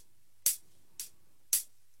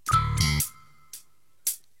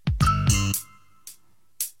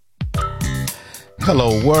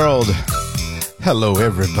Hello world. Hello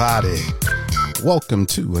everybody. Welcome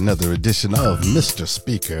to another edition of Mr.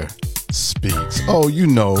 Speaker Speaks. Oh, you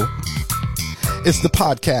know, it's the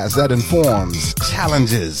podcast that informs,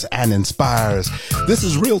 challenges, and inspires. This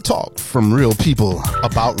is real talk from real people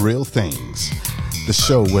about real things. The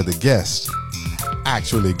show where the guests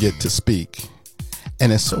actually get to speak.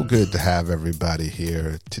 And it's so good to have everybody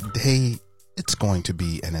here. Today, it's going to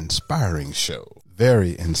be an inspiring show.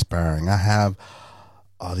 Very inspiring. I have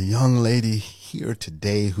a young lady here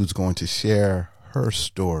today who's going to share her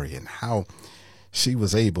story and how she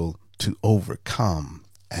was able to overcome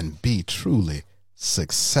and be truly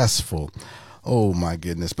successful. Oh my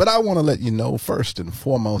goodness. But I want to let you know first and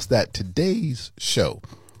foremost that today's show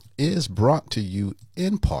is brought to you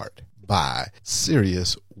in part by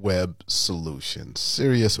Sirius Web Solutions.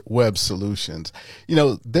 Sirius Web Solutions. You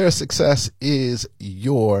know, their success is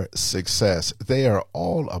your success. They are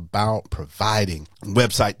all about providing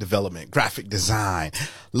website development, graphic design,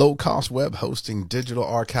 low-cost web hosting, digital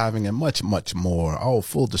archiving, and much, much more. Oh,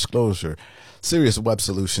 full disclosure, Sirius Web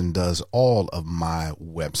Solution does all of my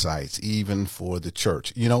websites, even for the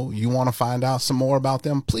church. You know, you want to find out some more about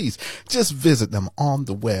them? Please just visit them on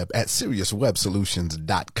the web at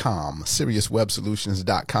SiriusWebSolutions.com,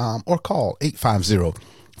 SiriusWebSolutions.com, or call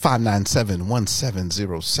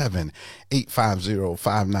 850-597-1707,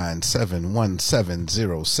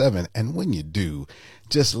 850-597-1707. And when you do,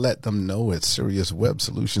 just let them know it's Sirius Web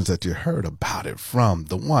Solutions that you heard about it from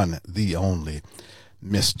the one, the only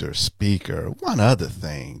Mr. Speaker. One other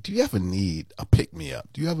thing, do you ever need a pick-me-up?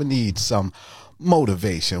 Do you ever need some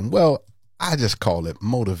motivation? Well, I just call it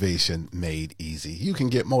motivation made easy. You can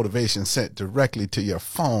get motivation sent directly to your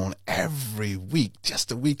phone every week,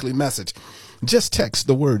 just a weekly message. Just text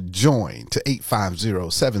the word JOIN to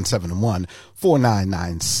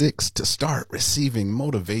 850-771-4996 to start receiving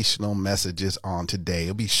motivational messages on today.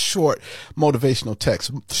 It'll be short motivational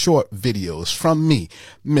text, short videos from me,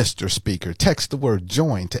 Mr. Speaker. Text the word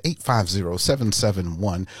JOIN to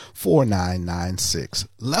 850-771-4996.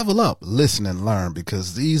 Level up, listen, and learn,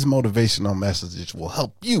 because these motivational messages will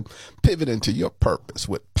help you pivot into your purpose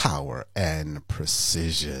with power and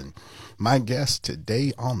precision. My guest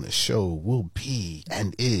today on the show will be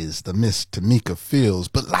and is the Miss Tamika Fields.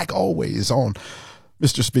 But like always on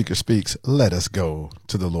Mr. Speaker Speaks, let us go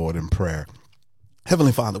to the Lord in prayer.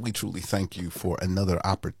 Heavenly Father, we truly thank you for another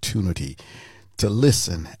opportunity to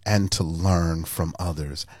listen and to learn from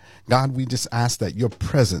others. God, we just ask that your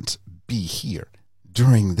presence be here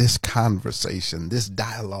during this conversation, this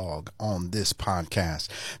dialogue on this podcast,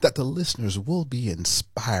 that the listeners will be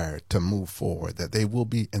inspired to move forward, that they will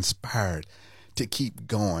be inspired to keep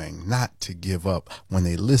going, not to give up when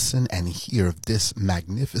they listen and hear this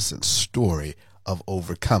magnificent story of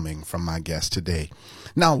overcoming from my guest today.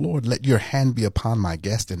 Now, Lord, let your hand be upon my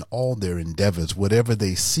guest in all their endeavors, whatever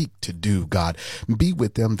they seek to do, God. Be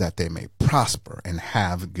with them that they may prosper and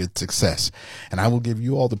have good success. And I will give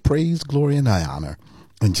you all the praise, glory, and honor.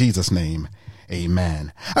 In Jesus' name,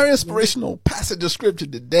 amen. Our inspirational passage of scripture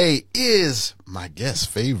today is my guest's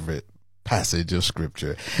favorite passage of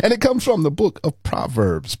scripture. And it comes from the book of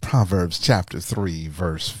Proverbs, Proverbs chapter 3,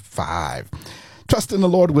 verse 5. Trust in the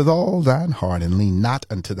Lord with all thine heart, and lean not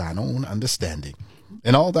unto thine own understanding.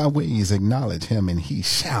 In all thy ways acknowledge him, and he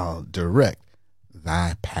shall direct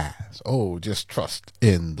thy paths. Oh, just trust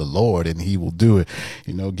in the Lord and he will do it.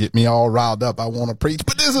 You know, get me all riled up. I want to preach,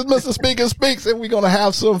 but this is Mr. Speaker Speaks, and we're going to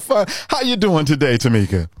have some fun. How you doing today,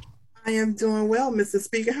 Tamika? I am doing well, Mr.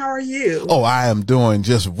 Speaker. How are you? Oh, I am doing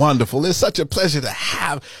just wonderful. It's such a pleasure to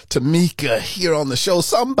have Tamika here on the show.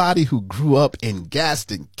 Somebody who grew up in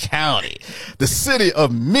Gaston County, the city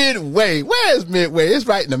of Midway. Where is Midway? It's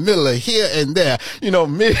right in the middle of here and there. You know,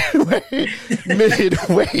 Midway.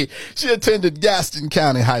 She attended Gaston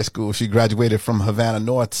County High School. She graduated from Havana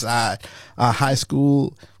Northside High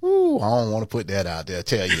School. Ooh, I don't want to put that out there,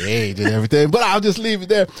 tell you age and everything, but I'll just leave it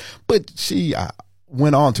there. But she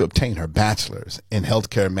went on to obtain her bachelor's in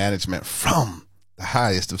healthcare management from the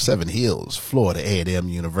highest of Seven Hills, Florida A&M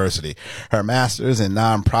University. Her master's in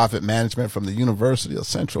nonprofit management from the University of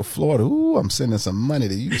Central Florida. Ooh, I'm sending some money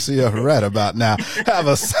to UCF right about now. Have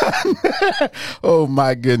a son. Oh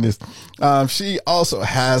my goodness. She also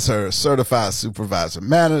has her certified supervisor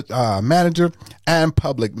manager and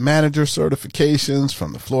public manager certifications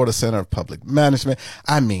from the Florida Center of Public Management.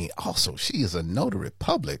 I mean, also she is a notary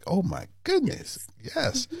public. Oh my goodness.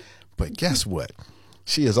 Yes. But guess what?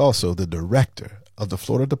 She is also the director of the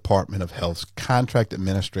Florida Department of Health's Contract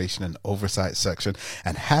Administration and Oversight Section,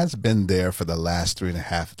 and has been there for the last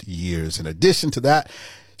 3.5 years. In addition to that,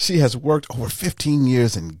 She has worked over 15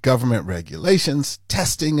 years in government regulations,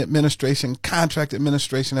 testing administration, contract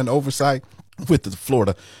administration, and oversight with the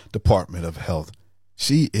Florida Department of Health.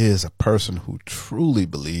 She is a person who truly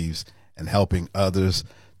believes in helping others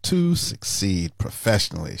to succeed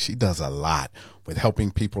professionally. She does a lot with helping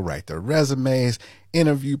people write their resumes,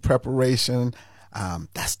 interview preparation.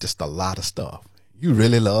 That's just a lot of stuff. You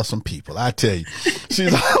really love some people, I tell you.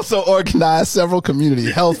 She's also organized several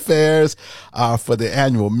community health fairs for the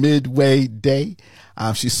annual Midway Day.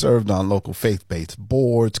 She served on local faith-based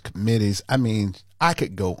boards, committees. I mean, I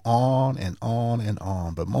could go on and on and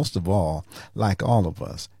on, but most of all, like all of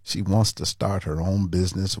us, she wants to start her own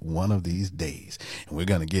business one of these days. And we're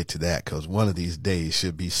going to get to that because one of these days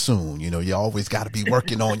should be soon. You know, you always got to be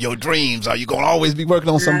working on your dreams, or you're going to always be working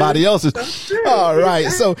on somebody else's. All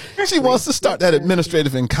right. So she wants to start that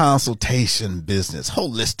administrative and consultation business,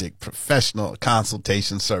 holistic professional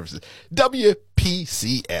consultation services,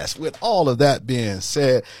 WPCS. With all of that being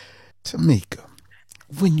said, Tamika,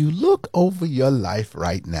 when you look over your life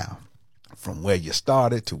right now, from where you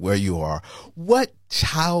started to where you are, what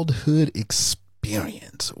childhood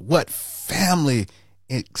experience, what family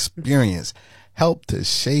experience helped to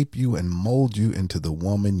shape you and mold you into the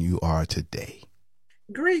woman you are today?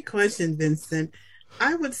 Great question, Vincent.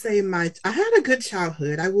 I would say I had a good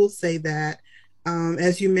childhood. I will say that.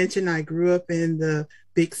 As you mentioned, I grew up in the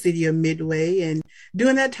big city of Midway, and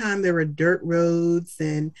during that time there were dirt roads,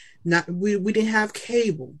 and not we didn't have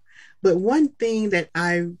cable. But one thing that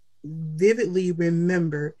I vividly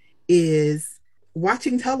remember is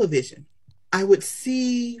watching television. I would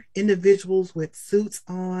see individuals with suits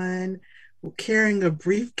on, carrying a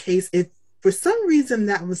briefcase. If for some reason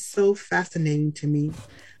that was so fascinating to me.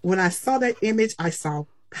 When I saw that image, I saw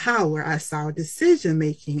power, I saw decision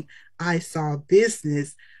making, I saw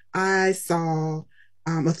business, I saw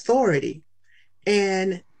authority.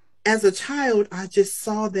 And as a child, I just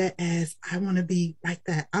saw that as I want to be like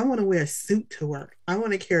that. I want to wear a suit to work. I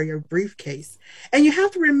want to carry a briefcase. And you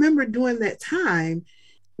have to remember during that time,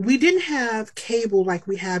 we didn't have cable like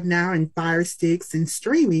we have now and fire sticks and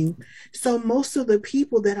streaming. So most of the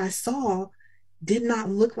people that I saw did not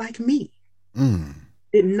look like me. Mm.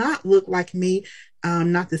 Did not look like me,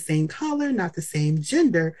 not the same color, not the same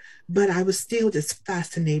gender, but I was still just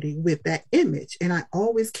fascinated with that image. And I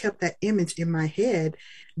always kept that image in my head.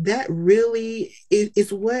 That really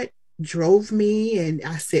is what drove me. And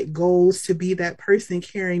I set goals to be that person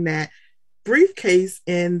carrying that briefcase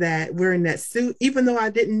and that wearing that suit, even though I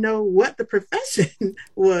didn't know what the profession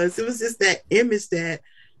was. It was just that image that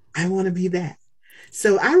I want to be that.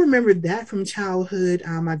 So I remember that from childhood.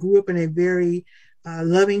 I grew up in a very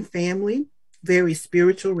loving family, very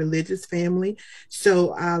spiritual, religious family.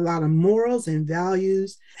 So a lot of morals and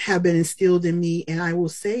values have been instilled in me. And I will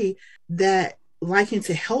say that liking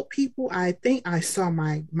to help people, I think I saw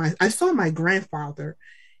my grandfather.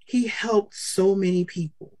 He helped so many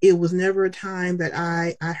people. It was never a time that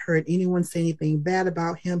I heard anyone say anything bad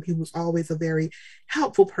about him. He was always a very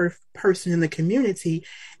helpful person in the community.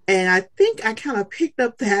 And I think I kind of picked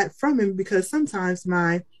up that from him because sometimes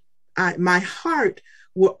my heart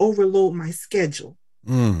will overload my schedule.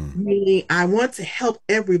 Meaning I want to help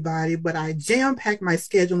everybody, but I jam pack my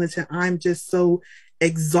schedule until I'm just so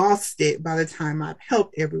exhausted by the time I've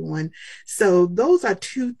helped everyone. So those are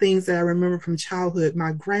two things that I remember from childhood.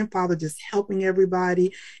 My grandfather just helping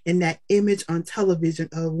everybody, and that image on television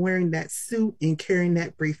of wearing that suit and carrying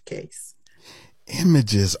that briefcase.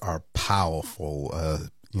 Images are powerful.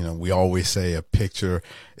 We always say a picture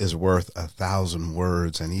is worth 1,000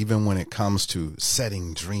 words. And even when it comes to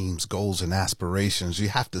setting dreams, goals, and aspirations, you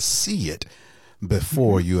have to see it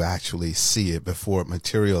before you actually see it, before it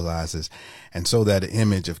materializes. And so that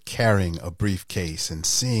image of carrying a briefcase and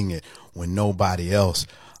seeing it when nobody else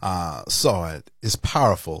saw it is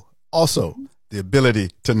powerful. Also, the ability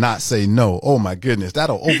to not say no. Oh my goodness,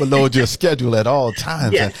 that'll overload your schedule at all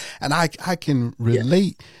times. Yes. And I can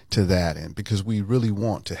relate to that, and because we really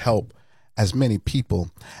want to help as many people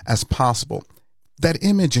as possible. That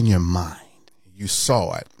image in your mind, you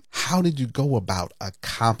saw it. How did you go about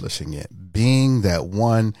accomplishing it? Being that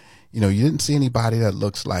one, you didn't see anybody that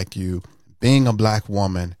looks like you, being a Black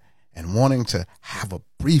woman and wanting to have a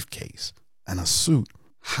briefcase and a suit.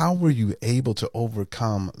 How were you able to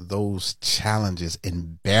overcome those challenges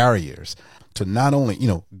and barriers to not only,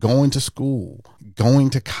 going to school, going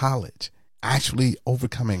to college, actually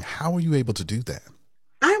overcoming? How were you able to do that?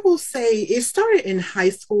 I will say it started in high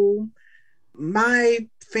school. My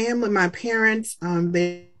family, my parents,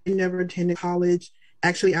 they never attended college.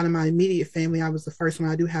 Actually, out of my immediate family, I was the first one.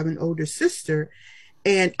 I do have an older sister,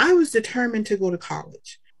 and I was determined to go to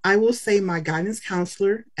college. I will say my guidance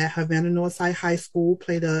counselor at Havana Northside High School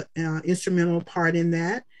played a instrumental part in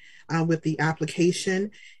that with the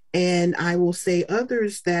application. And I will say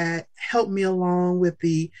others that helped me along with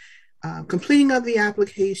the completing of the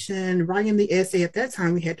application, writing the essay. At that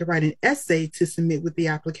time, we had to write an essay to submit with the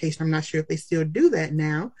application. I'm not sure if they still do that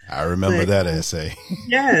now, I remember but that essay.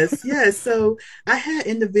 yes, yes. So I had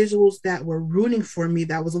individuals that were rooting for me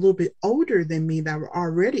that was a little bit older than me that were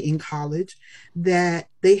already in college that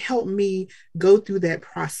they helped me go through that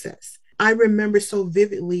process. I remember so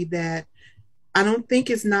vividly that I don't think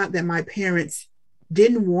it's not that my parents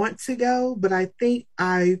didn't want to go, but I think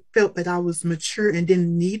I felt that I was mature and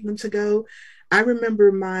didn't need them to go. I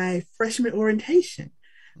remember my freshman orientation.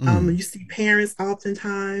 Mm. You see parents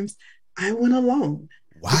oftentimes. I went alone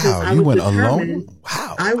because Wow, I you was went determined. alone?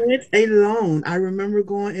 Wow. I went alone. I remember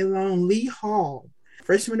going alone, Lee Hall,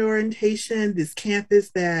 freshman orientation, this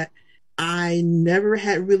campus that I never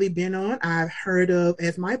had really been on. I've heard of,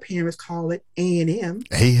 as my parents call it, A&M.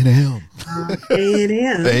 A&M.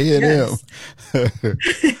 A&M, A&M.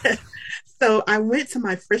 yes. So I went to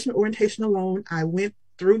my freshman orientation alone. I went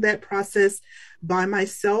through that process by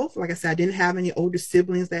myself. Like I said, I didn't have any older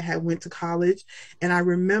siblings that had went to college. And I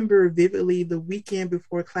remember vividly the weekend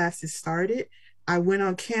before classes started, I went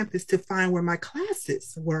on campus to find where my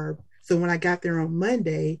classes were. So when I got there on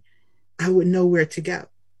Monday, I would know where to go.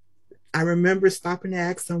 I remember stopping to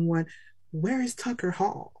ask someone, where is Tucker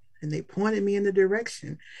Hall? And they pointed me in the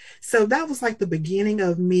direction. So that was like the beginning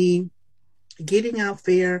of me getting out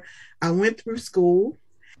there. I went through school,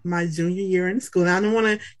 my junior year in school. And I don't want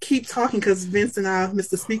to keep talking because Vince and I,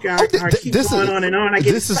 Mr. Speaker, Oh, I keep going on and on. I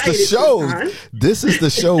get this is excited the show. sometimes. This is the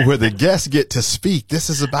show where the guests get to speak. This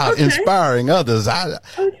is about Okay. inspiring others. I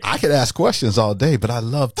Okay. could ask questions all day, but I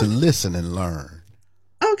love to listen and learn.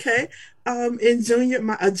 Okay. In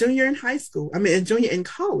a junior in high school, a junior in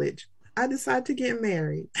college, I decided to get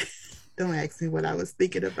married. Don't ask me what I was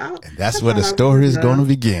thinking about. And that's I where the thought I was story in is going to love.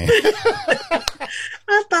 begin.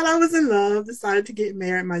 I thought I was in love, decided to get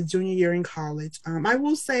married my junior year in college. I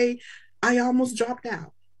will say I almost dropped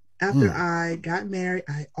out. After Mm. I got married,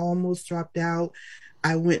 I almost dropped out.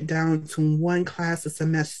 I went down to one class a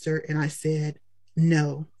semester and I said,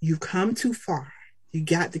 no, you've come too far. You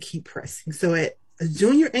got to keep pressing. So at a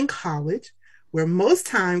junior in college, where most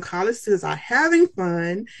time college students are having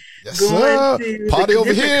fun, Yes, going sir. to Party the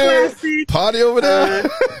over different here. classes, Party over there.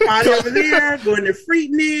 party over there, going to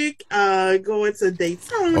Freaknik, going to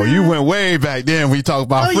Daytona. Oh, you went way back then. We talk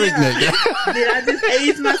about Freaknik. Yeah. Did I just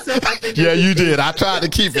age myself? I think Yeah, you did. I tried to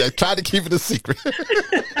keep it. I tried to keep it a secret.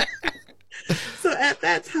 So at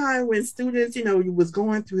that time when students, was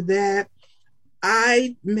going through that,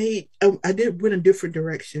 I did went a different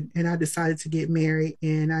direction and I decided to get married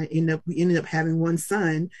and we ended up having one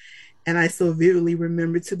son. And I so vividly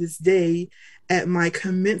remember to this day at my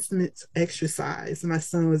commencement exercise, my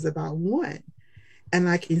son was about one. And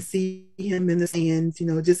I can see him in the stands,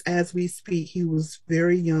 just as we speak, he was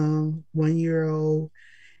very young, 1 year old,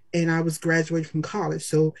 and I was graduating from college.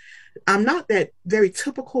 So I'm not that very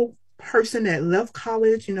typical person that left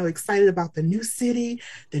college, excited about the new city,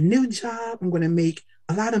 the new job. I'm going to make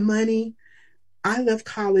a lot of money. I left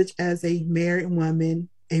college as a married woman,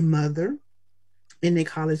 a mother, and a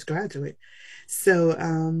college graduate. So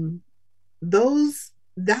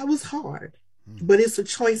that was hard, but it's a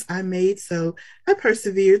choice I made. So I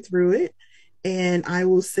persevered through it. And I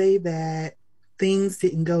will say that things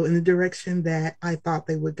didn't go in the direction that I thought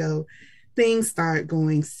they would go. Things started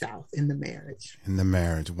going south in the marriage. In the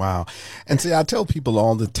marriage. Wow. And see, I tell people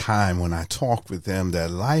all the time when I talk with them that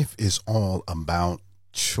life is all about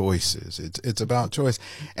choices. It's about choice.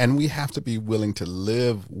 And we have to be willing to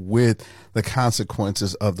live with the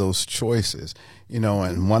consequences of those choices.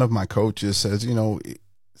 And one of my coaches says,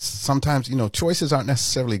 sometimes, choices aren't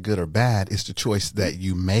necessarily good or bad. It's the choice that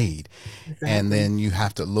you made. Exactly. And then you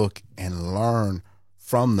have to look and learn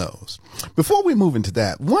from those. Before we move into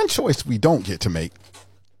that, one choice we don't get to make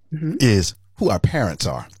is who our parents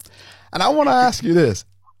are. And I want to ask you this.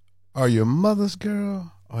 Are you mother's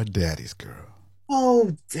girl or daddy's girl?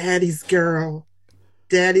 Oh, daddy's girl.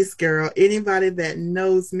 Daddy's girl. Anybody that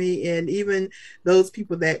knows me, and even those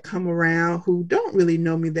people that come around who don't really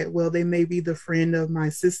know me that well, they may be the friend of my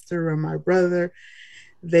sister or my brother.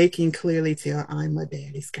 They can clearly tell I'm a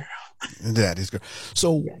daddy's girl. Daddy's girl.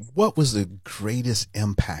 So Yes. What was the greatest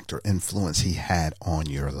impact or influence he had on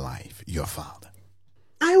your life, your father?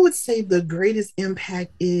 I would say the greatest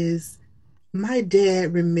impact is my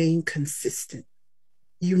dad remained consistent.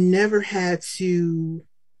 You never had to,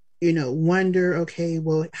 wonder, okay,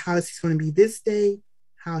 well, how is he going to be this day?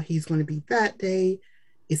 How he's going to be that day?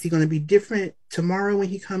 Is he going to be different tomorrow when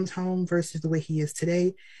he comes home versus the way he is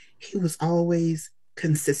today? He was always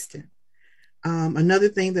consistent. Another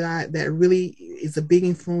thing that really is a big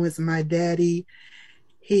influence, my daddy,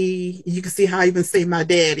 you can see how I even say my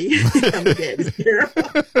daddy. I'm a daddy's girl.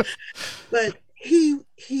 But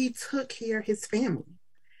he took care of his family.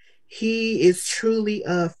 He is truly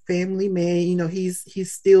a family man. You know, he's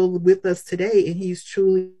still with us today, and he's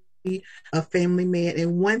truly a family man.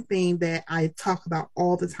 And one thing that I talk about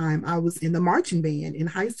all the time, I was in the marching band in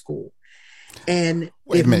high school. And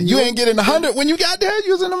wait a minute, you ain't getting 100 when you got there?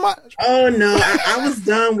 You was in the march? Oh no, I was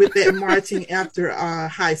done with that marching after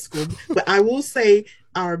high school. But I will say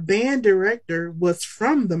our band director was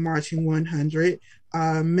from the Marching 100,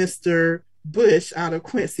 Mr. Bush out of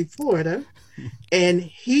Quincy, Florida. And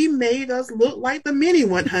he made us look like the mini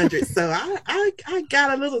 100. So I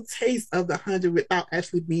got a little taste of the 100 without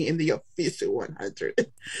actually being in the official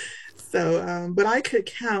 100. So, but I could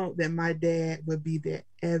count that my dad would be there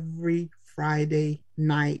every Friday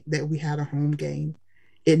night that we had a home game.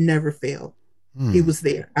 It never failed. He was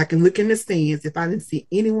there. I can look in the stands. If I didn't see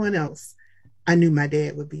anyone else, I knew my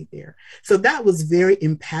dad would be there. So that was very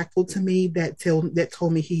impactful to me. That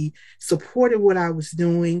told me he supported what I was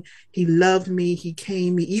doing. He loved me. He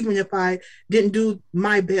came me, even if I didn't do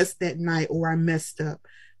my best that night or I messed up,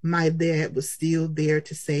 my dad was still there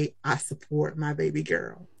to say, I support my baby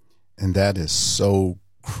girl. And that is so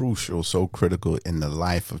crucial, so critical in the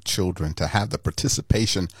life of children, to have the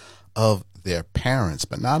participation of their parents,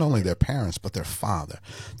 but not only their parents, but their father.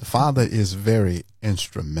 The father is very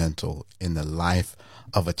instrumental in the life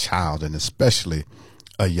of a child, and especially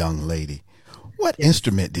a young lady. What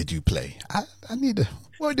instrument did you play? I need to.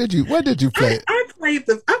 What did you play? I played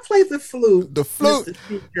the flute. The flute. Mr.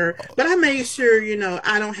 Speaker, but I made sure,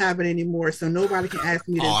 I don't have it anymore, so nobody can ask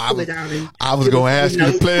me to pull it out. I was going to ask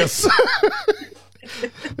you to play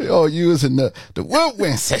you was in the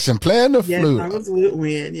woodwind section playing the flute. Yes, I was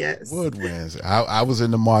woodwind, yes. Woodwinds. I was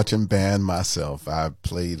in the marching band myself. I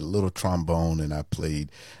played a little trombone and I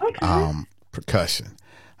played percussion.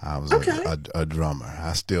 I was a drummer.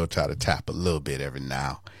 I still try to tap a little bit every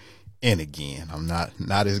now and again. I'm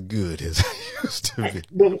not as good as I used to be.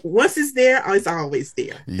 But once it's there, it's always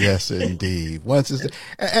there. Yes, indeed. Once it's there.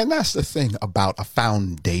 And that's the thing about a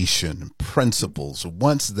foundation, principles.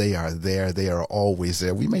 Once they are there, they are always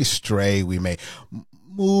there. We may stray, we may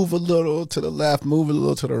move a little to the left, move a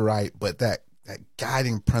little to the right, but that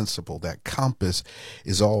guiding principle, that compass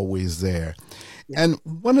is always there. Yeah. And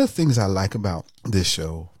one of the things I like about this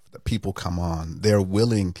show, that people come on, they're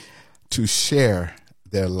willing to share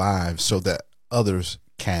their lives so that others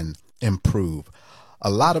can improve. A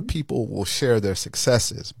lot of people will share their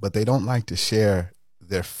successes, but they don't like to share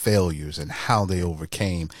their failures and how they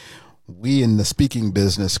overcame. We in the speaking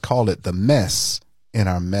business call it the mess in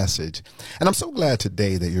our message. And I'm so glad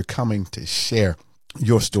today that you're coming to share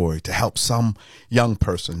your story to help some young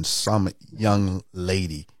person, some young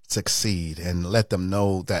lady succeed, and let them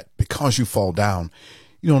know that because you fall down,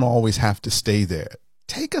 you don't always have to stay there.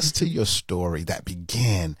 Take us to your story that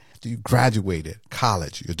began. You graduated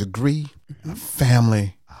college, your degree, a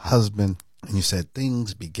family, a husband, and you said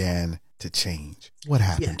things began to change. What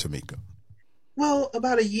happened, Tamika? Well,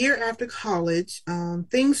 about a year after college,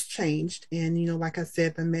 things changed. And, like I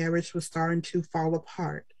said, the marriage was starting to fall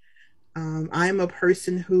apart. I'm a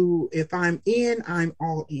person who, if I'm in, I'm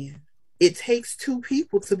all in. It takes two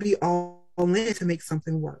people to be all in to make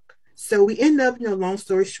something work. So we end up, long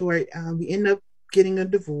story short, we end up getting a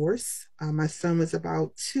divorce. My son was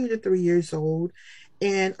about 2 to 3 years old.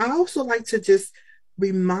 And I also like to just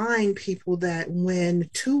remind people that when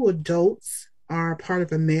two adults are part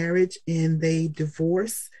of a marriage and they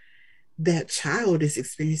divorce, that child is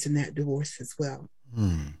experiencing that divorce as well.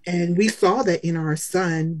 And we saw that in our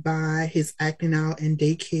son by his acting out in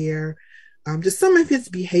daycare. Just some of his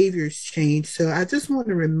behaviors changed. So I just want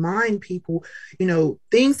to remind people,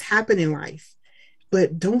 things happen in life.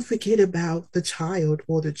 But don't forget about the child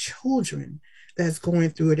or the children that's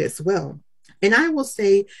going through it as well. And I will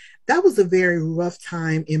say that was a very rough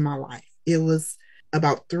time in my life. It was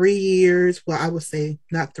about 3 years. Well, I would say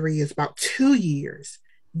not 3 years, about 2 years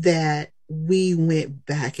that we went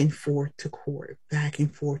back and forth to court.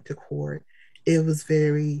 It was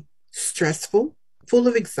very stressful, full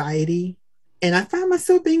of anxiety. And I found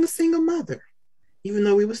myself being a single mother. Even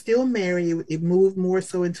though we were still married, it moved more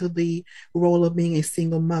so into the role of being a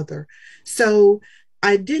single mother. So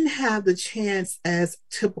I didn't have the chance as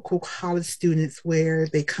typical college students where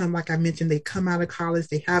they come, like I mentioned, they come out of college,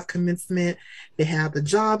 they have commencement, they have the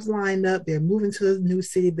jobs lined up, they're moving to a new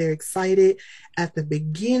city, they're excited. At the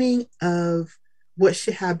beginning of what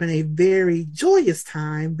should have been a very joyous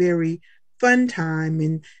time, very fun time,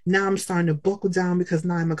 and now I'm starting to buckle down because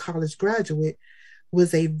now I'm a college graduate,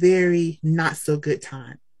 was a very not so good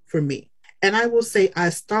time for me. And I will say I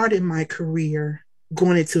started my career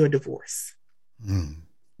going into a divorce. Mm.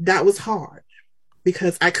 That was hard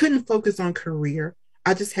because I couldn't focus on career.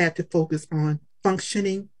 I just had to focus on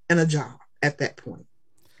functioning and a job at that point.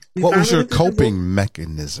 We What was finally your went through the divorce. coping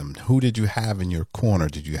mechanism? Who did you have in your corner?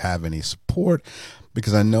 Did you have any support?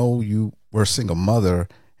 Because I know you were a single mother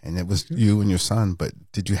and it was you and your son, but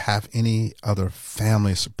did you have any other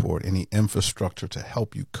family support, any infrastructure to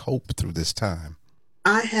help you cope through this time?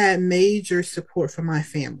 I had major support from my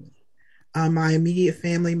family, my immediate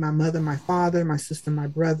family, my mother, my father, my sister, my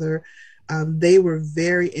brother. They were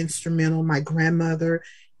very instrumental, my grandmother,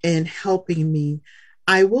 in helping me.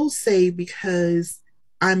 I will say, because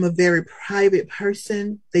I'm a very private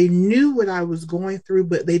person, they knew what I was going through,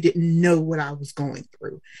 but they didn't know what I was going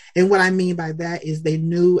through. And what I mean by that is they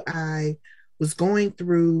knew I was going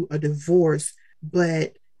through a divorce,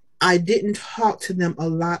 but I didn't talk to them a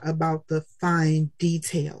lot about the fine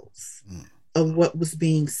details Mm. of what was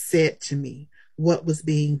being said to me, what was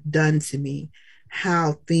being done to me,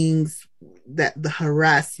 how things, that the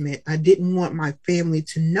harassment, I didn't want my family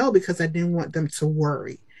to know because I didn't want them to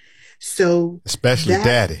worry. So Especially that,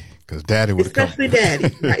 daddy, because daddy would have come. especially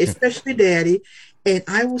daddy, right? Especially daddy. And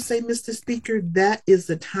I will say, Mr. Speaker, that is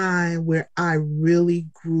the time where I really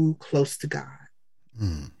grew close to God.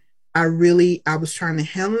 Mm. I was trying to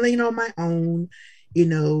handle it on my own, you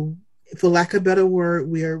know, for lack of a better word,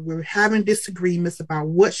 we're having disagreements about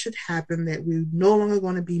what should happen, that we're no longer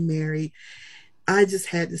going to be married. I just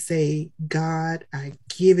had to say, God, I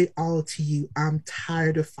give it all to you. I'm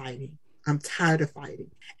tired of fighting. I'm tired of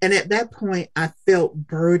fighting. And at that point, I felt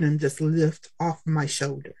burden just lift off my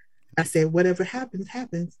shoulder. I said, whatever happens,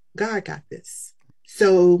 happens. God got this.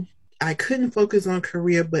 So I couldn't focus on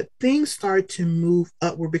career, but things started to move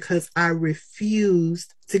upward because I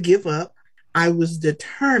refused to give up. I was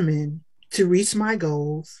determined to reach my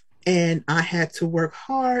goals, and I had to work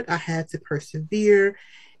hard. I had to persevere.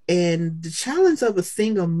 And the challenge of a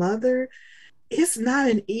single mother, it's not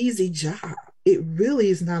an easy job. It really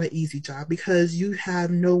is not an easy job because you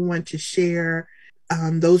have no one to share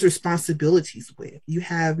those responsibilities with. You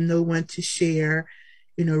have no one to share,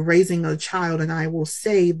 raising a child. And I will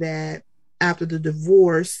say that after the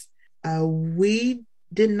divorce, we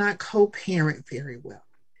did not co parent very well.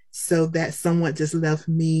 So that somewhat just left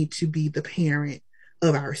me to be the parent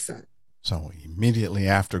of our son. So immediately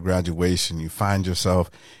after graduation, you find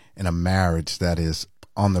yourself in a marriage that is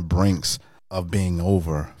on the brinks of being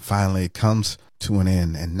over. Finally, it comes to an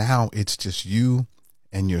end. And now it's just you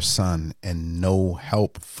and your son and no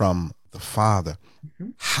help from the father. Mm-hmm.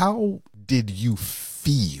 How did you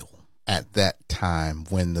feel at that time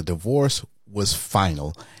when the divorce was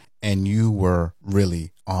final and you were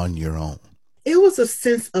really on your own? It was a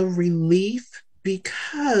sense of relief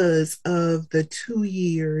because of the 2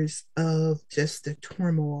 years of just the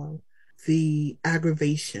turmoil, the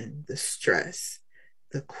aggravation, the stress,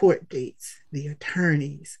 the court dates, the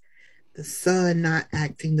attorneys, the son not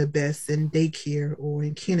acting the best in daycare or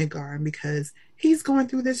in kindergarten because he's going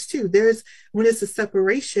through this too. When it's a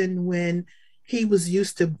separation, when he was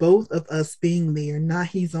used to both of us being there, now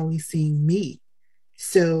he's only seeing me.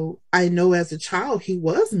 So I know as a child he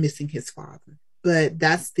was missing his father, but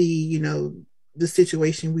that's the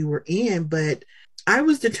situation we were in. But I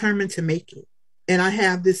was determined to make it. And I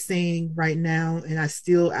have this saying right now, and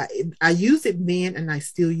I use it then, and I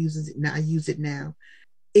still use it now. I use it now.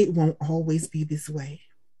 It won't always be this way,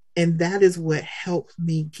 and that is what helped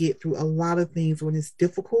me get through a lot of things when it's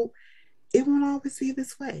difficult. It won't always be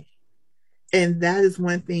this way, and that is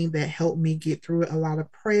one thing that helped me get through it. A lot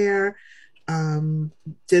of prayer,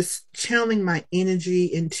 just channeling my energy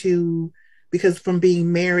into, because from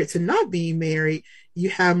being married to not being married, you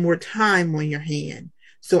have more time on your hand.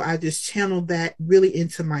 So I just channeled that really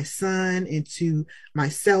into my son, into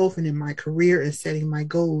myself, and in my career, and setting my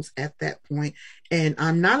goals at that point. And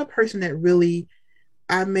I'm not a person that really,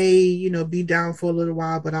 I may, be down for a little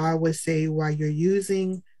while, but I always say while you're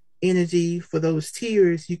using energy for those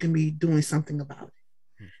tears, you can be doing something about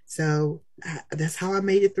it. So that's how I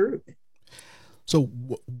made it through. So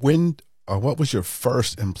when or what was your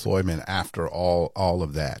first employment after all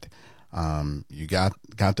of that? You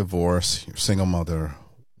got divorced, you're a single mother.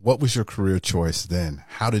 What was your career choice then?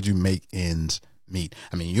 How did you make ends meet?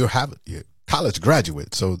 I mean, you're a college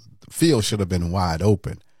graduate, so the field should have been wide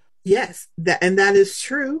open. Yes, that is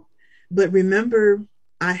true. But remember,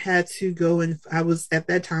 I had to go, and I was at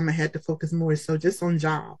that time I had to focus more so just on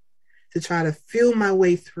job. to try to feel my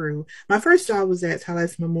way through. My first job was at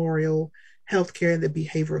Tallahassee Memorial Healthcare, the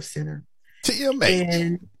Behavioral Center. TMH.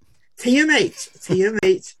 And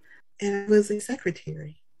TMH, and I was a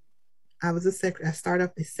secretary. I was a secretary. I started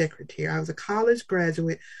off as secretary. I was a college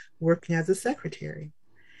graduate working as a secretary.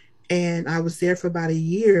 And I was there for about a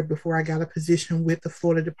year before I got a position with the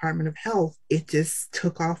Florida Department of Health. It just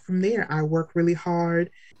took off from there. I worked really hard.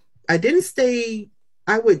 I didn't stay,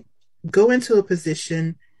 I would go into a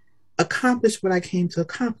position, accomplish what I came to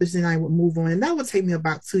accomplish, and I would move on. And that would take me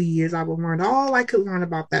about 2 years. I would learn all I could learn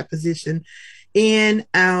about that position, in,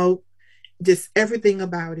 out, just everything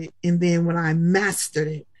about it. And then when I mastered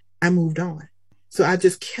it, I moved on. So I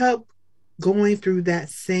just kept going through that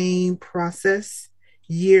same process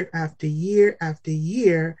year after year after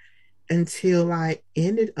year until I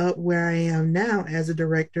ended up where I am now as a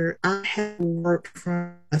director. I have worked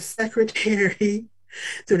from a secretary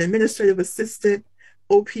to an administrative assistant,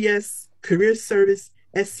 OPS, career service,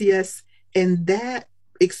 SCS, and that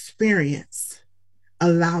experience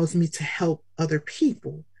allows me to help other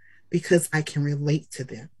people because I can relate to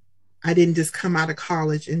them. I didn't just come out of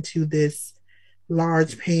college into this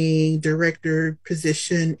large paying director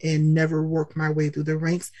position and never work my way through the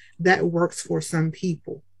ranks. That works for some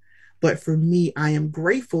people. But for me, I am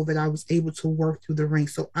grateful that I was able to work through the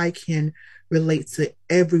ranks so I can relate to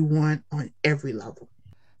everyone on every level.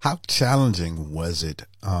 How challenging was it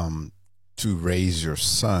to raise your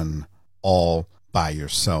son all by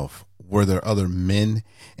yourself? Were there other men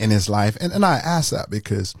in his life? And I ask that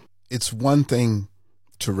because it's one thing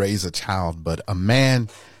to raise a child, but a man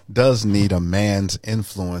does need a man's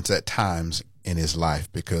influence at times in his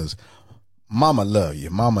life, because mama love you.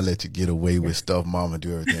 Mama let you get away with stuff. Mama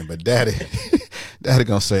do everything. But daddy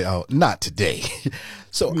gonna say, oh, not today.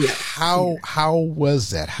 So how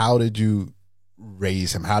was that? How did you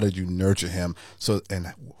raise him? How did you nurture him? So,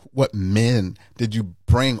 and what men did you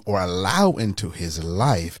bring or allow into his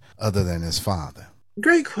life other than his father?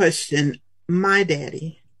 Great question. My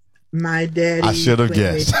daddy. I should have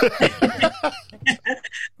guessed.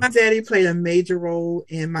 My daddy played a major role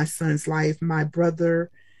in my son's life. My brother,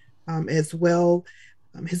 as well.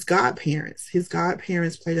 His godparents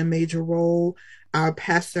played a major role. Our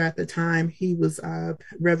pastor at the time, he was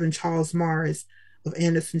Reverend Charles Morris of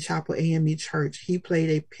Anderson Chapel AME Church. He played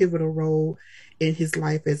a pivotal role in his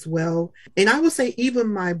life as well. And I would say even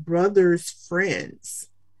my brother's friends,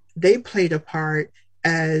 they played a part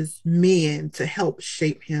as men to help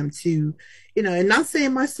shape him to, and not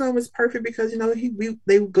saying my son was perfect, because,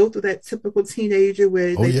 they would go through that typical teenager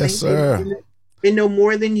where they yes, sir. They know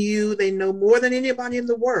more than you. They know more than anybody in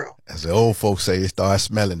the world. As the old folks say, it starts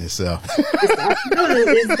smelling itself.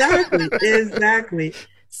 Exactly.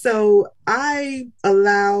 So I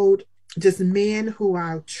allowed just men who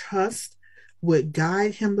I trust would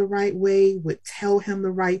guide him the right way, would tell him the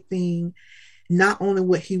right thing, not only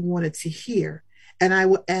what he wanted to hear. And I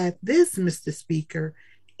will add this, Mr. Speaker,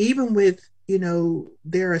 even with,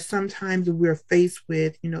 there are some times we're faced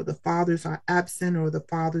with, the fathers are absent or the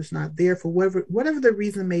father's not there for whatever the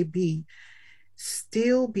reason may be,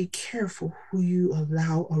 still be careful who you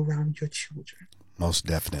allow around your children. Most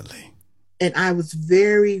definitely. And I was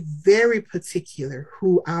very, very particular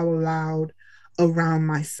who I allowed around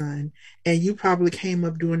my son. And you probably came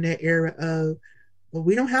up during that era of, well,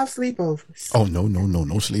 we don't have sleepovers. Oh, no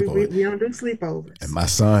sleepovers. We don't do sleepovers. And my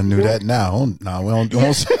son knew that now. No, we don't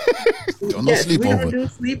yes, sleepovers. We don't do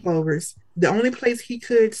sleepovers. The only place he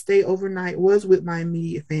could stay overnight was with my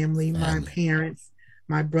immediate family, my parents,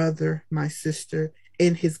 my brother, my sister,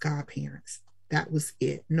 and his godparents. That was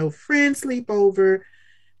it. No friend sleepover.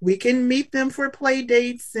 We can meet them for play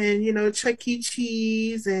dates and, Chuck E.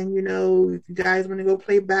 Cheese. And, if you guys want to go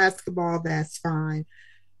play basketball, that's fine.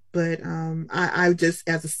 But I just,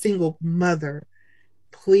 as a single mother,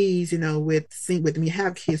 please, with me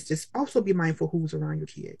have kids, just also be mindful who's around your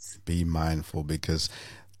kids. Be mindful, because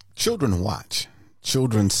children watch.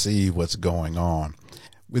 Children see what's going on.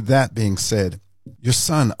 With that being said, your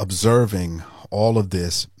son, observing all of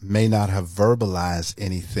this, may not have verbalized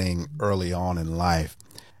anything early on in life.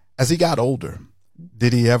 As he got older,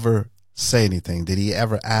 did he ever say anything? Did he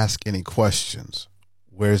ever ask any questions?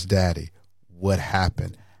 Where's daddy? What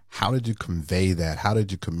happened? How did you convey that? How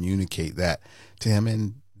did you communicate that to him?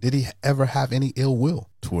 And did he ever have any ill will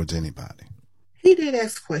towards anybody? He did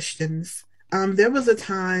ask questions. There was a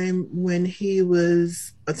time when he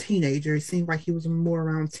was a teenager. It seemed like he was more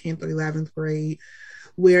around 10th or 11th grade,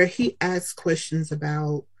 where he asked questions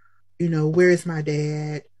about, where is my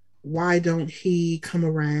dad? Why don't he come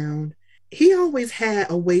around? He always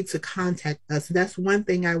had a way to contact us. That's one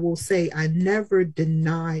thing I will say. I never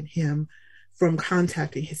denied him from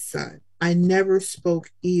contacting his son. I never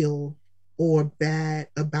spoke ill or bad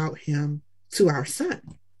about him to our son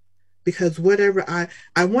because whatever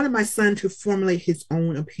I wanted my son to formulate his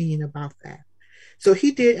own opinion about that. So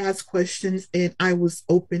he did ask questions and I was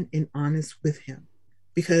open and honest with him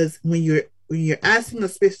because when you're asking a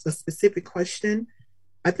specific question,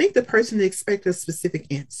 I think the person expects a specific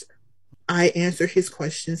answer. I answered his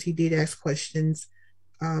questions. He did ask questions.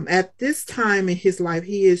 At this time in his life,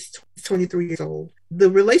 he is 23 years old. The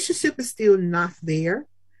relationship is still not there.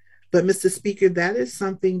 But, Mr. Speaker, that is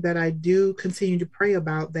something that I do continue to pray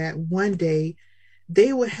about that one day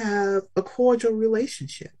they will have a cordial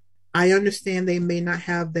relationship. I understand they may not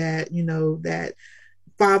have that, that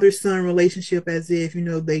father son relationship as if,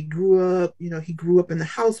 they grew up, he grew up in the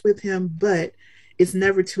house with him, but it's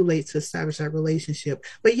never too late to establish that relationship.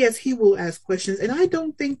 But yes, he will ask questions. And I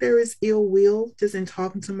don't think there is ill will just in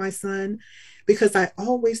talking to my son because I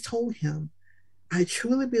always told him, I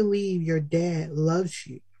truly believe your dad loves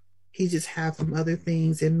you. He just have some other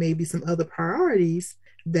things and maybe some other priorities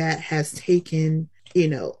that has taken,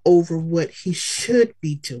 over what he should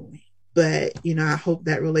be doing. But, I hope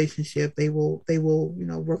that relationship, they will,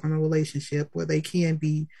 work on a relationship where they can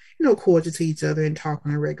be, cordial to each other and talk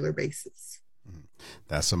on a regular basis.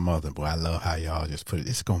 That's a mother, boy. I love how y'all just put it.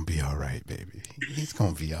 It's gonna be all right, baby. It's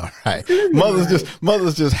gonna be all right.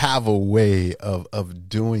 Mothers just have a way of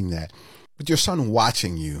doing that. But your son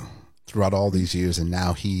watching you throughout all these years, and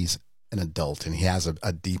now he's an adult and he has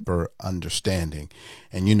a deeper understanding.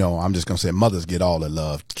 And I'm just gonna say, mothers get all the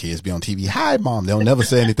love. Kids be on TV. Hi, mom. They'll never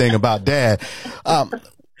say anything about dad.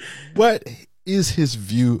 What is his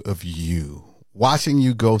view of you? Watching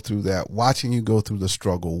you go through that, watching you go through the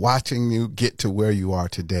struggle, watching you get to where you are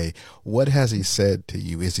today, what has he said to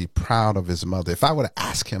you? Is he proud of his mother? If I were to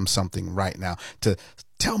ask him something right now to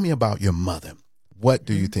tell me about your mother, what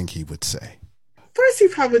do you think he would say? First, he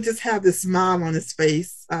probably just have this smile on his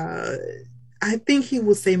face. I think he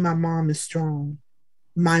will say, my mom is strong.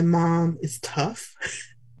 My mom is tough.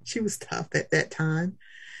 She was tough at that time.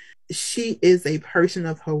 She is a person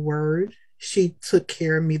of her word. She took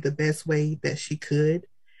care of me the best way that she could.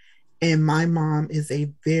 And my mom is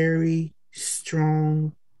a very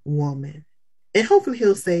strong woman. And hopefully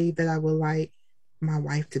he'll say that I would like my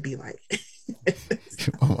wife to be like.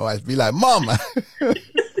 My wife be like, mama.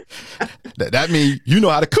 That means you know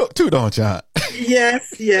how to cook too, don't you?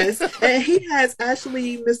 Yes. And he has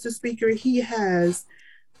actually, Mr. Speaker, he has,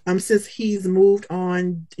 since he's moved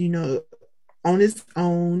on, on his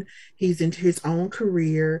own, he's into his own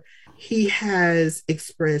career. He has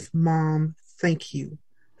expressed, Mom, thank you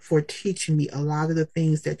for teaching me a lot of the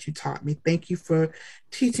things that you taught me. Thank you for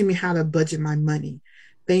teaching me how to budget my money.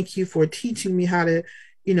 Thank you for teaching me how to,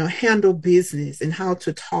 handle business and how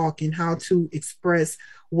to talk and how to express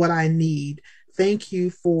what I need. Thank you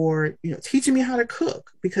for, teaching me how to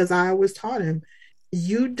cook because I always taught him,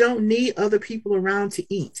 you don't need other people around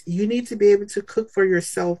to eat. You need to be able to cook for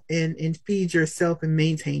yourself and feed yourself and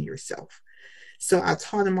maintain yourself. So I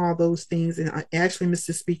taught him all those things. And actually,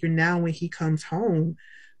 Mr. Speaker, now when he comes home,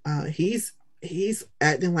 he's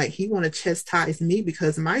acting like he want to chastise me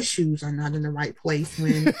because my shoes are not in the right place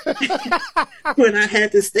when when I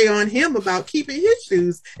had to stay on him about keeping his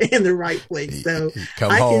shoes in the right place. So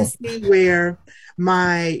I can see where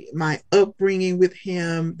my upbringing with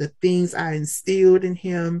him, the things I instilled in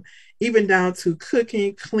him, even down to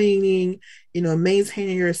cooking, cleaning,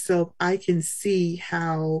 maintaining yourself, I can see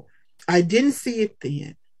how I didn't see it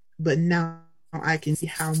then, but now I can see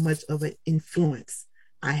how much of an influence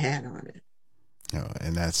I had on it.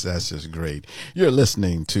 And that's just great. You're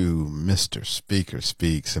listening to Mr. Speaker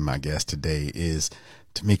Speaks, and my guest today is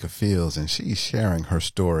Tamika Fields, and she's sharing her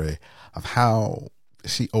story of how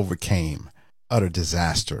she overcame utter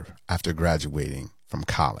disaster after graduating from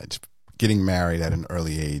college, getting married at an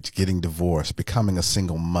early age, getting divorced, becoming a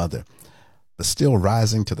single mother, but still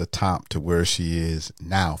rising to the top to where she is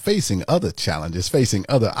now, facing other challenges, facing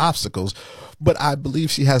other obstacles. But I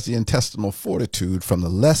believe she has the intestinal fortitude from the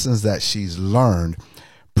lessons that she's learned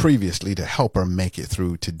previously to help her make it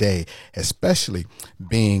through today, especially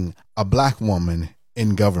being a Black woman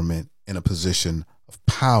in government in a position of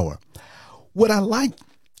power. What I like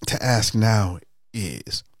to ask now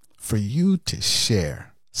is for you to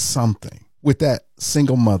share something with that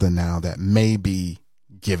single mother now that may be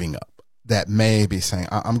giving up, that may be saying,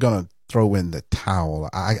 I'm going to throw in the towel.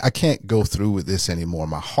 I can't go through with this anymore.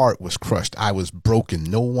 My heart was crushed. I was broken.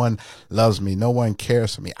 No one loves me. No one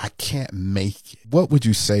cares for me. I can't make it. What would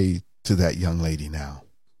you say to that young lady now?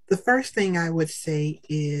 The first thing I would say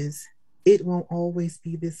is it won't always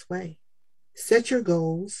be this way. Set your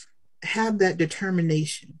goals, have that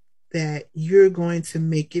determination. that you're going to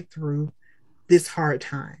make it through this hard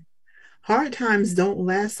time. Hard times don't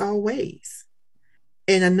last always.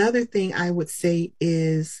 And another thing I would say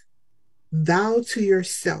is vow to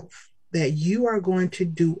yourself that you are going to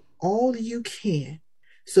do all you can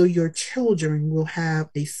so your children will have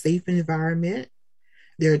a safe environment.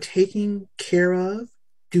 They're taken care of.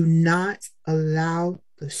 Do not allow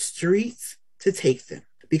the streets to take them,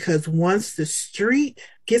 because once the street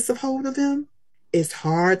gets a hold of them, it's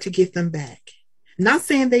hard to get them back. Not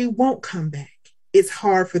saying they won't come back. It's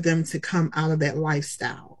hard for them to come out of that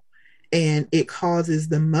lifestyle, and it causes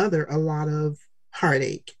the mother a lot of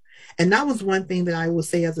heartache. And that was one thing that I will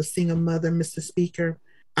say as a single mother, Mr. Speaker.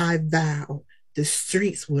 I vow the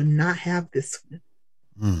streets will not have this one.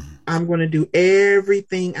 I'm going to do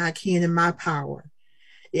everything I can in my power.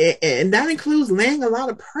 And that includes laying a lot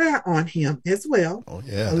of prayer on him as well. Oh,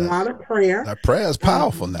 yeah. A lot of prayer. That prayer is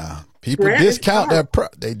powerful now. People discount that prayer.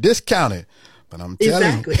 They discount it. But I'm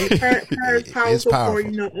telling you. Exactly. Prayer is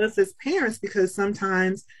powerful for, us as parents, because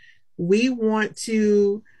sometimes we want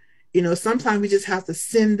to, sometimes we just have to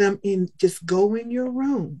send them in, just go in your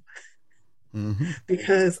room. Mm-hmm.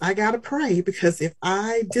 Because I gotta pray, because if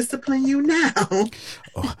I discipline you now,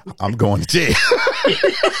 I'm going to jail.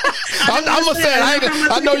 I'm gonna say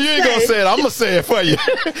it. I know you ain't gonna say it. I'm gonna say it for you,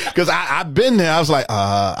 because I've been there. I was like,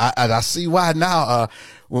 I see why now.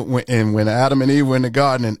 When Adam and Eve were in the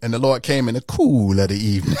garden, and the Lord came in the cool of the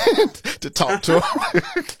evening to talk to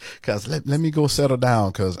him, because let me go settle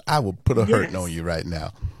down, because I will put a hurting on you right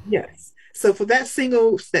now. Yes. So for that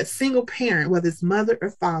single parent, whether it's mother or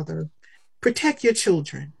father, protect your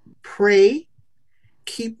children. Pray.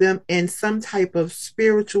 Keep them in some type of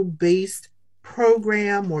spiritual based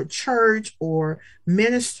program or church or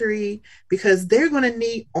ministry, because they're going to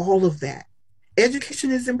need all of that.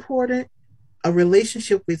 Education is important. A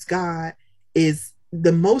relationship with God is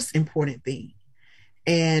the most important thing.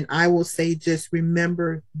 And I will say, just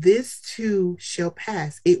remember, this too shall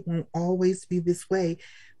pass. It won't always be this way.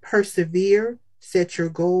 Persevere, set your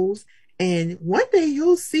goals, and one day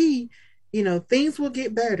you'll see, things will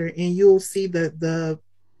get better, and you'll see you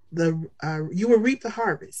will reap the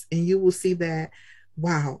harvest, and you will see that,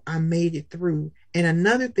 wow, I made it through. And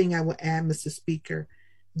another thing I will add, Mr. Speaker,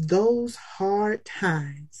 those hard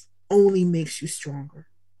times only makes you stronger.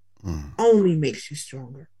 Only makes you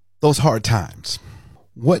stronger. Those hard times.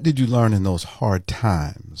 What did you learn in those hard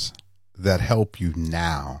times that help you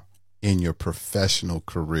now in your professional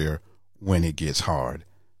career when it gets hard?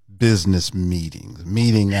 Business meetings,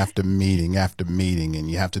 meeting after meeting after meeting, and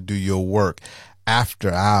you have to do your work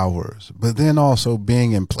after hours, but then also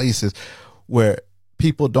being in places where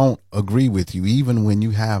people don't agree with you, even when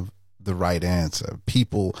you have the right answer,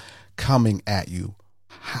 people coming at you.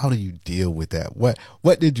 How do you deal with that?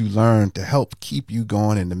 What did you learn to help keep you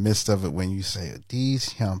going in the midst of it, when you say,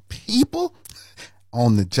 these young people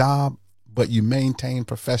on the job, but you maintain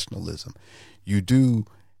professionalism? You do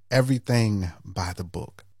everything by the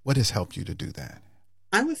book. What has helped you to do that?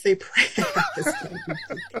 I would say prayer.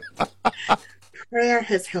 Prayer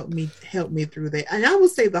has helped me through that. And I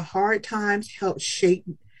would say the hard times helped shape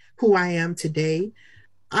who I am today.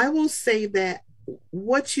 I will say that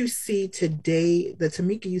what you see today, the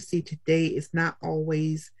Tamika you see today, is not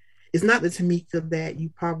the Tamika that you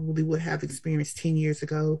probably would have experienced 10 years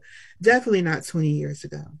ago, definitely not 20 years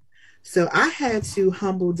ago. So I had to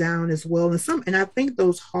humble down as well. And I think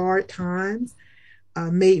those hard times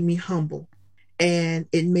made me humble, and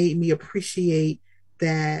it made me appreciate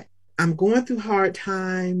that I'm going through hard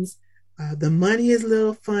times. The money is a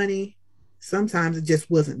little funny. Sometimes it just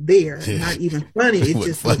wasn't there. Yeah. Not even funny. It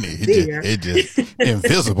just wasn't there. It just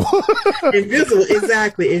invisible. Invisible,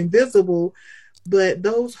 exactly. Invisible. But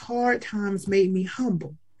those hard times made me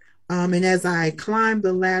humble. And as I climbed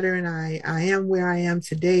the ladder and I am where I am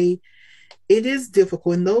today, it is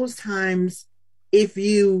difficult. In those times, if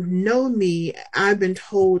you know me, I've been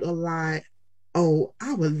told a lot, oh,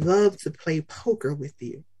 I would love to play poker with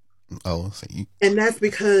you. Oh, so and that's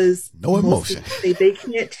because no emotion. They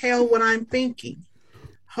can't tell what I'm thinking.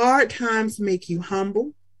 Hard times make you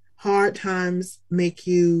humble. Hard times make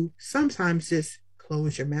you sometimes just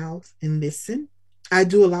close your mouth and listen. I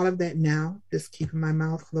do a lot of that now, just keeping my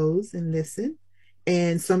mouth closed and listen.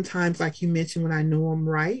 And sometimes, like you mentioned, when I know I'm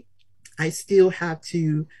right, I still have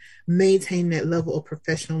to maintain that level of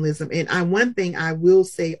professionalism. And one thing I will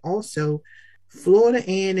say also, Florida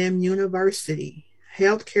A&M University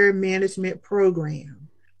Healthcare Management Program,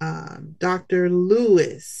 Dr.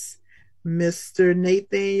 Lewis, Mr.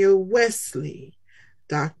 Nathaniel Wesley,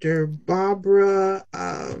 Dr. Barbara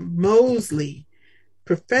Mosley,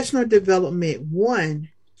 Professional Development 1,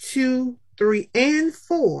 2, 3, and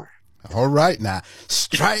 4. All right, now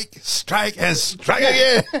strike, strike, and strike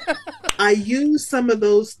Yes. again. I use some of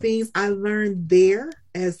those things I learned there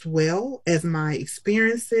as well as my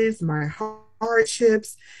experiences, my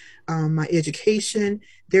hardships, my education.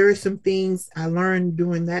 There are some things I learned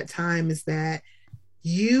during that time is that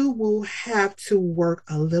you will have to work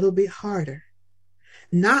a little bit harder,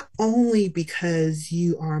 not only because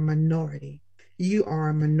you are a minority, you are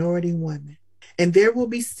a minority woman. And there will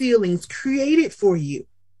be ceilings created for you.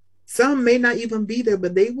 Some may not even be there,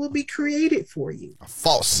 but they will be created for you.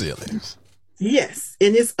 False ceilings. Yes.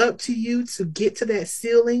 And it's up to you to get to that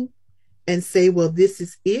ceiling and say, well, this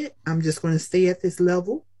is it. I'm just going to stay at this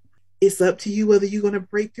level. It's up to you whether you're going to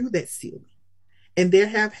break through that ceiling. And there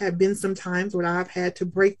have been some times where I've had to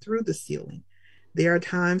break through the ceiling. There are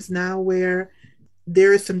times now where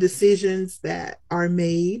there are some decisions that are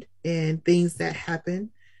made and things that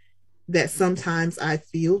happen that sometimes I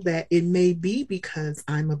feel that it may be because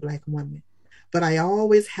I'm a Black woman, but I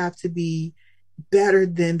always have to be better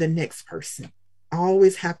than the next person. I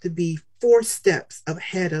always have to be 4 steps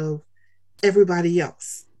ahead of everybody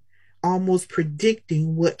else, almost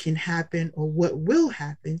predicting what can happen or what will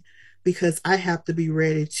happen, because I have to be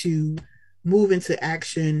ready to move into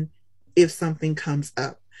action if something comes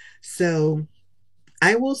up. So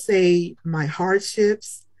I will say my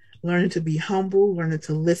hardships, learning to be humble, learning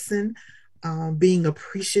to listen, being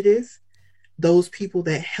appreciative, those people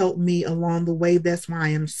that helped me along the way. That's why I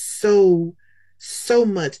am so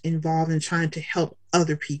much involved in trying to help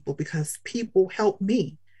other people, because people help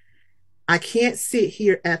me. I can't sit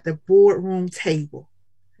here at the boardroom table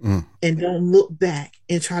and don't look back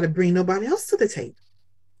and try to bring nobody else to the table.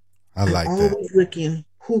 I I'm like that. always looking,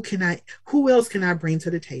 who else can I bring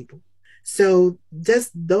to the table? So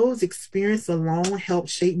just those experiences alone help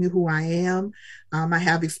shape me who I am. I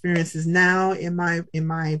have experiences now in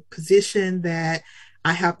my position that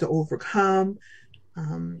I have to overcome.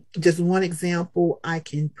 Just one example, I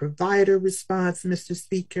can provide a response, Mr.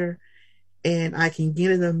 Speaker, and I can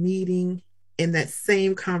get in a meeting and that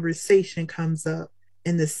same conversation comes up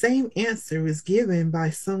and the same answer is given by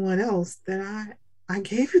someone else that I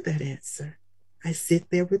gave you that answer. I sit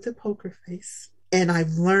there with a poker face and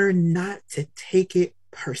I've learned not to take it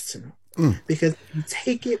personal, because if you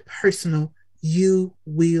take it personal, you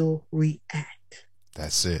will react.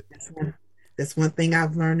 That's it. That's one thing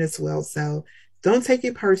I've learned as well. So don't take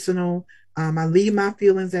it personal. I leave my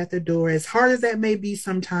feelings at the door, as hard as that may be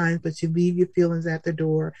sometimes, but you leave your feelings at the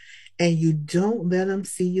door and you don't let them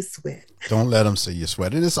see you sweat. Don't let them see you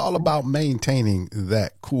sweat. And it's all about maintaining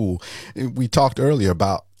that cool. We talked earlier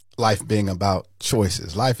about life being about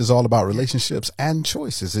choices. Life is all about relationships and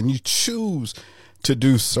choices, and you choose to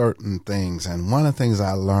do certain things. And one of the things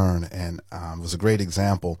I learned, and was a great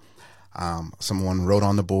example, someone wrote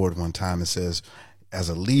on the board one time, and says, as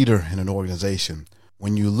a leader in an organization,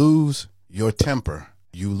 when you lose your temper,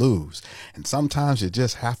 you lose. And sometimes you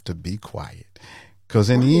just have to be quiet, because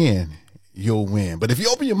in the end, you'll win. But if you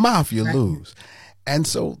open your mouth, you lose. And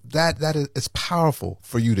so that is powerful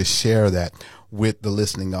for you to share that with the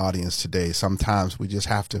listening audience today. Sometimes we just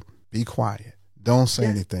have to be quiet. Don't say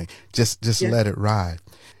anything. Just let it ride.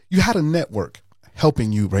 You had a network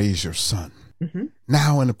helping you raise your son.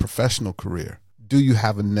 Now in a professional career, do you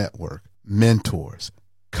have a network, mentors,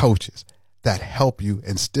 coaches that help you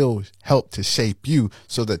and still help to shape you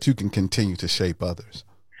so that you can continue to shape others?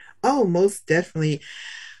 Oh, most definitely.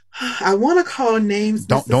 I want to call names.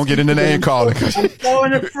 Don't get into name calling. I'm so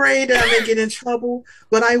afraid that I'm going to get in trouble.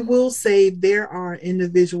 But I will say there are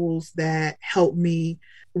individuals that help me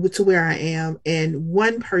to where I am, and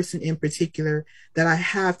one person in particular that I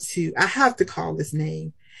have to call his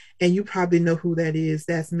name, and you probably know who that is.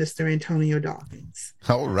 That's Mr. Antonio Dawkins.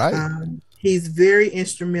 All right. He's very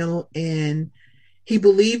instrumental, and he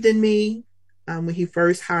believed in me. When he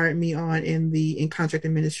first hired me on in contract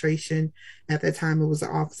administration. At that time, it was the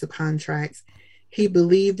Office of Contracts. He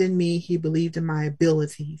believed in me. He believed in my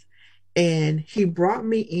abilities. And he brought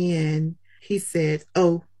me in. He said,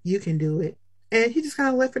 oh, you can do it. And he just kind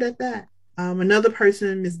of left it at that. Another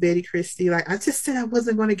person, Miss Betty Christie, like I just said, I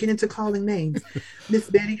wasn't going to get into calling names. Miss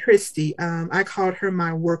Betty Christie, I called her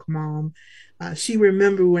my work mom. She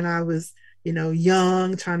remembered when I was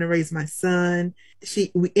young, trying to raise my son.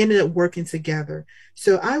 We ended up working together.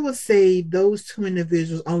 So I would say those 2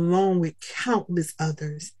 individuals, along with countless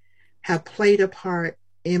others, have played a part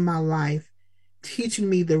in my life, teaching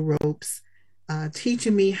me the ropes,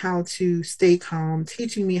 teaching me how to stay calm,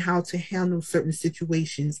 teaching me how to handle certain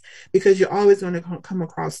situations, because you're always going to come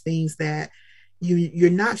across things that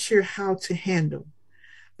you're not sure how to handle.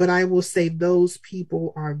 But I will say those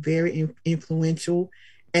people are very influential.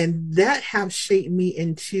 And that have shaped me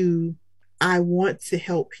into, I want to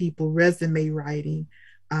help people resume writing,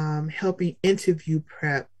 helping interview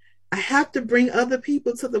prep. I have to bring other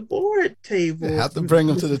people to the board You table. have to bring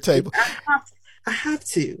them to the table. I have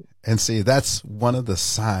to. And see, that's one of the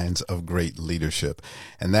signs of great leadership.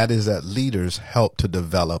 And that is that leaders help to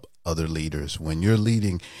develop other leaders. When you're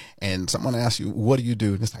leading and someone asks you, what do you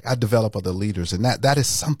do? And it's like, I develop other leaders. And that is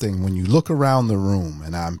something when you look around the room,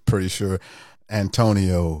 and I'm pretty sure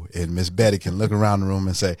Antonio and Miss Betty can look around the room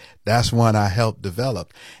and say, that's one I helped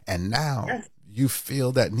develop. And now you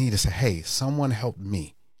feel that need to say, hey, someone helped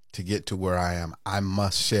me to get to where I am. I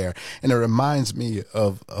must share. And it reminds me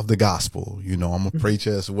of the gospel. You know, I'm a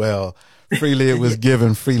preacher as well. Freely it was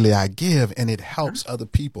given, freely I give. And it helps other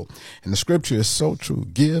people. And the scripture is so true.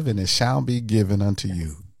 Give and it shall be given unto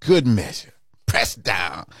you. Good measure, pressed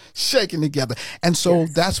down, shaken together. And so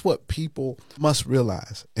that's what people must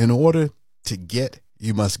realize. In order to get,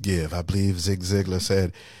 you must give. I believe Zig Ziglar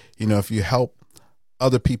said, you know, if you help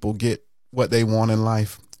other people get what they want in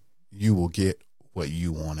life, you will get what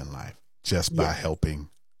you want in life just by helping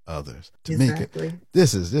others. Tamika,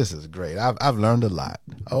 this is great. I've learned a lot.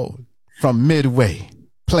 Oh, from midway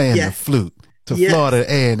playing the flute to Florida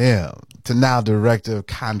A&M to now director of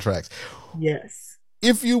contracts. Yes.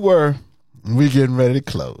 If you were, we're getting ready to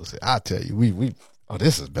close. I tell you,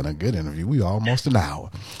 this has been a good interview. We almost an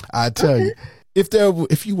hour. I tell you,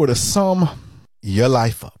 if you were to sum your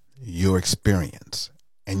life up, your experience,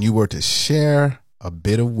 and you were to share a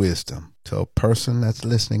bit of wisdom to a person that's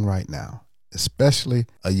listening right now, especially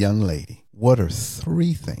a young lady, what are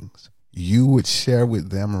 3 things you would share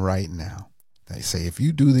with them right now? They say, if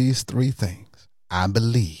you do these 3 things, I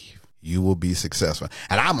believe you will be successful.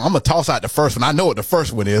 And I'm going to toss out the first one. I know what the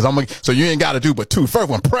first one is. So you ain't got to do but 2. First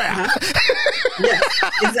one, prayer. Yeah,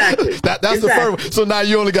 exactly. That's the first one. So now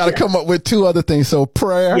you only got to come up with 2 other things. So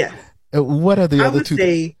prayer. Yeah. What are the other 2? I would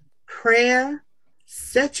say prayer,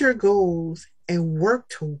 set your goals, and work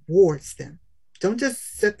towards them. Don't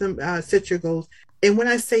just set your goals. And when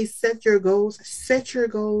I say set your goals,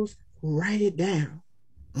 write it down.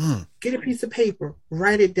 Get a piece of paper,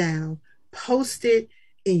 write it down, post it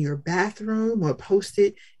in your bathroom or post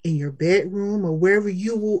it in your bedroom or wherever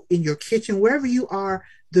you will, in your kitchen, wherever you are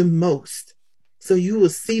the most. So you will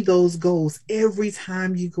see those goals every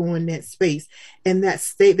time you go in that space. And they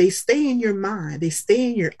stay in your mind, they stay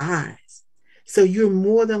in your eyes. So you're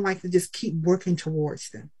more than likely to just keep working towards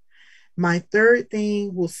them. My 3rd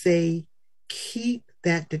thing will say, keep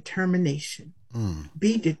that determination.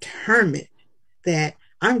 Be determined that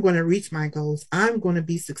I'm going to reach my goals. I'm going to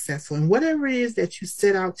be successful. And whatever it is that you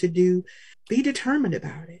set out to do, be determined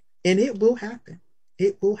about it. And it will happen.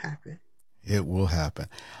 It will happen. It will happen.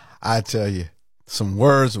 I tell you, some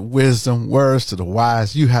words of wisdom, words to the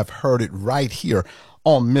wise. You have heard it right here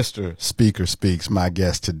on Mr. Speaker Speaks. My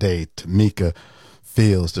guest today, Tamika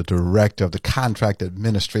Fields, the director of the Contract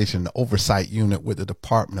Administration and Oversight Unit with the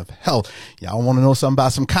Department of Health. Y'all want to know something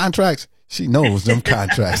about some contracts? She knows them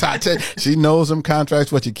contracts. I tell you, she knows them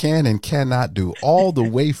contracts, what you can and cannot do, all the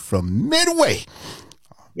way from midway.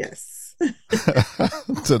 Yes.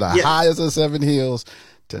 To the highest of 7 hills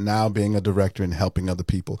to now being a director and helping other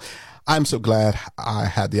people. I'm so glad I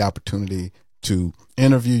had the opportunity to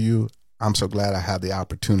interview you. I'm so glad I had the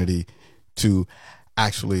opportunity to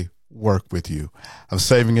actually work with you. I'm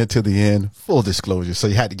saving it to the end. Full disclosure. So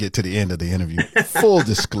you had to get to the end of the interview. Full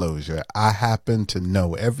disclosure. I happen to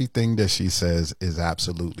know everything that she says is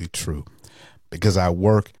absolutely true because I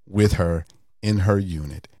work with her in her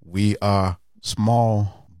unit. We are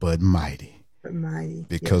small but mighty.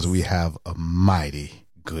 Because we have a mighty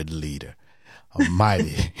good leader. A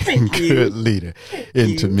mighty good leader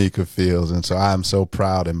in Tamika Fields. And so I'm so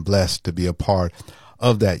proud and blessed to be a part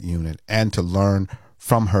of that unit and to learn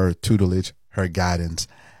from her tutelage, her guidance,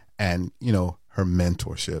 and, her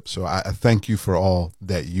mentorship. So I thank you for all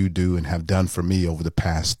that you do and have done for me over the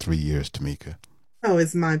past 3 years, Tamika. Oh,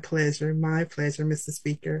 it's my pleasure. My pleasure, Mr.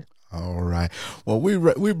 Speaker. All right. Well,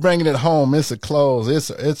 we're bringing it home. It's a close.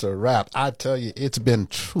 It's a wrap. I tell you, it's been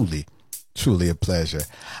truly a pleasure.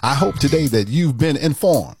 I hope today that you've been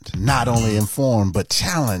informed, not only informed, but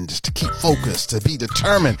challenged to keep focused, to be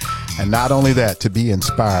determined, and not only that, to be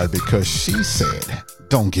inspired, because she said,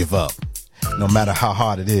 don't give up. No matter how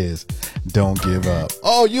hard it is, don't give up.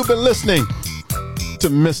 Oh, you've been listening to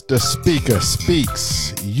Mr. Speaker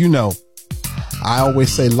Speaks. I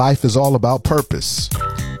always say life is all about purpose.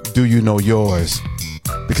 Do you know yours?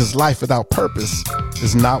 Because life without purpose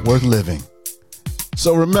is not worth living.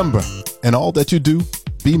 So remember, in all that you do,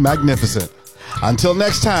 be magnificent. Until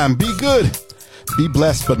next time, be good, be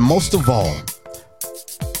blessed, but most of all,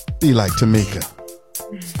 be like Tamika.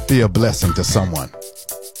 Be a blessing to someone.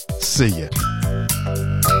 See ya.